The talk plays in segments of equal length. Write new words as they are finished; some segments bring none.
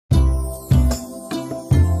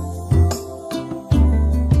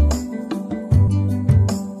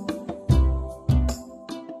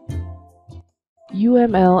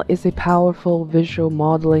UML is a powerful visual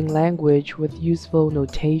modeling language with useful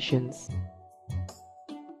notations.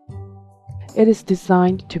 It is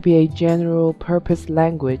designed to be a general-purpose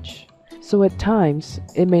language, so at times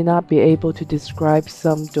it may not be able to describe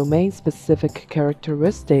some domain-specific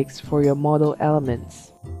characteristics for your model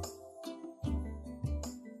elements.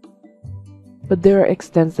 But there are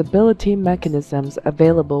extensibility mechanisms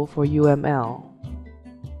available for UML.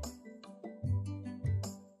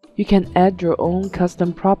 You can add your own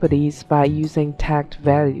custom properties by using tagged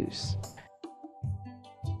values.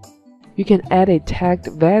 You can add a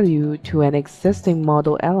tagged value to an existing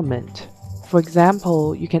model element. For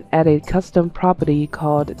example, you can add a custom property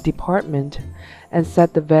called department and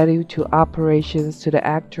set the value to operations to the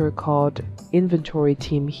actor called inventory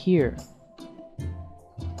team here.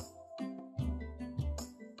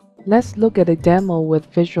 Let's look at a demo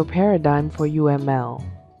with Visual Paradigm for UML.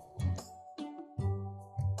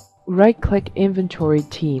 Right-click Inventory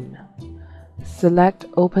Team. Select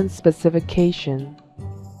Open Specification.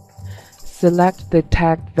 Select the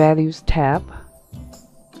Tagged Values tab.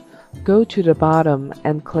 Go to the bottom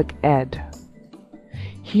and click Add.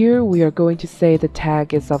 Here we are going to say the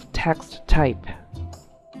tag is of text type.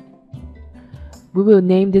 We will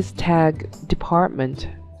name this tag Department.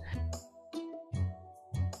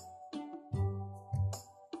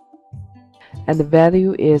 And the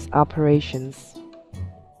value is Operations.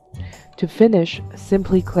 To finish,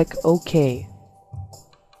 simply click OK.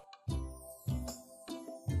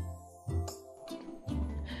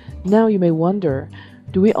 Now you may wonder,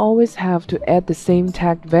 do we always have to add the same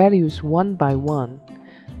tagged values one by one?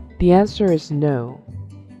 The answer is no.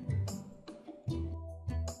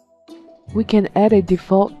 We can add a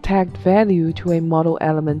default tagged value to a model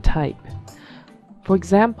element type. For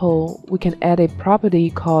example, we can add a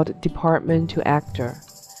property called Department to Actor.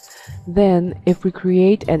 Then, if we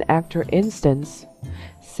create an actor instance,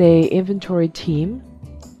 say Inventory Team,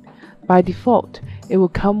 by default, it will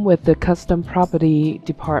come with the custom property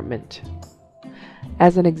Department.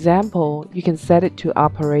 As an example, you can set it to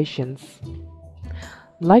Operations.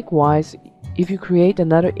 Likewise, if you create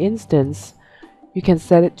another instance, you can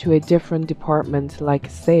set it to a different department like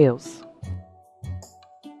Sales.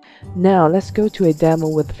 Now let's go to a demo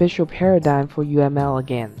with Visual Paradigm for UML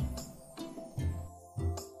again.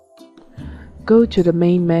 Go to the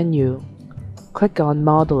main menu, click on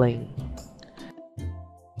Modeling.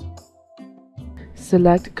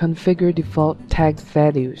 Select Configure Default Tagged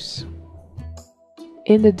Values.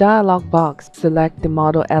 In the dialog box, select the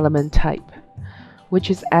model element type, which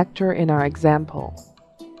is actor in our example.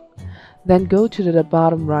 Then go to the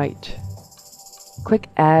bottom right. Click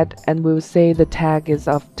Add and we will say the tag is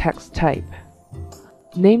of text type.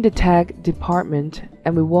 Name the tag Department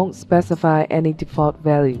and we won't specify any default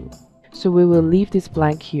value. So we will leave this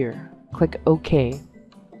blank here. Click OK.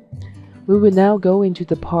 We will now go into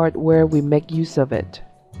the part where we make use of it.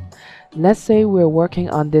 Let's say we're working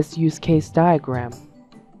on this use case diagram,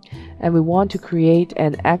 and we want to create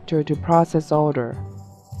an actor to process order.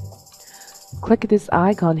 Click this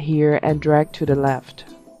icon here and drag to the left.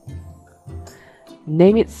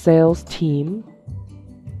 Name it Sales Team.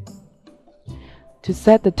 To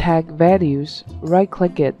set the tag values,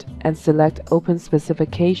 right-click it and select Open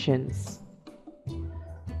Specifications.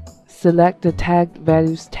 Select the Tagged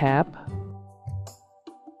Values tab.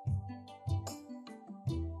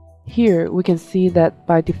 Here we can see that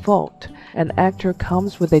by default, an actor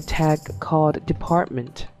comes with a tag called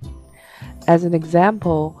Department. As an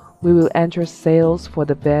example, we will enter Sales for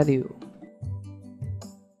the value.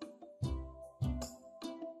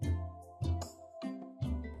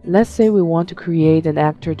 Let's say we want to create an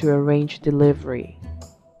actor to arrange delivery.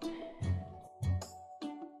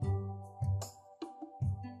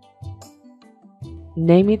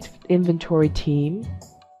 Name it Inventory Team.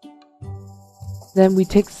 Then we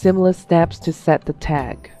take similar steps to set the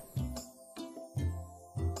tag.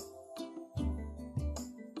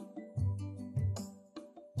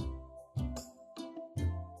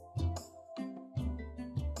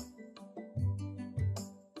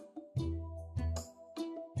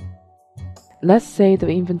 Let's say the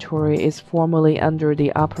inventory is formally under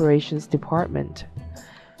the Operations department,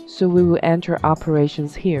 so we will enter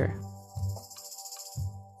Operations here.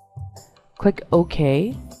 Click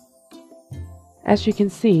OK. As you can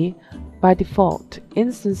see, by default,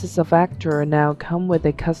 instances of actor now come with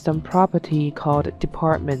a custom property called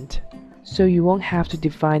Department, so you won't have to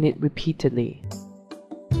define it repeatedly.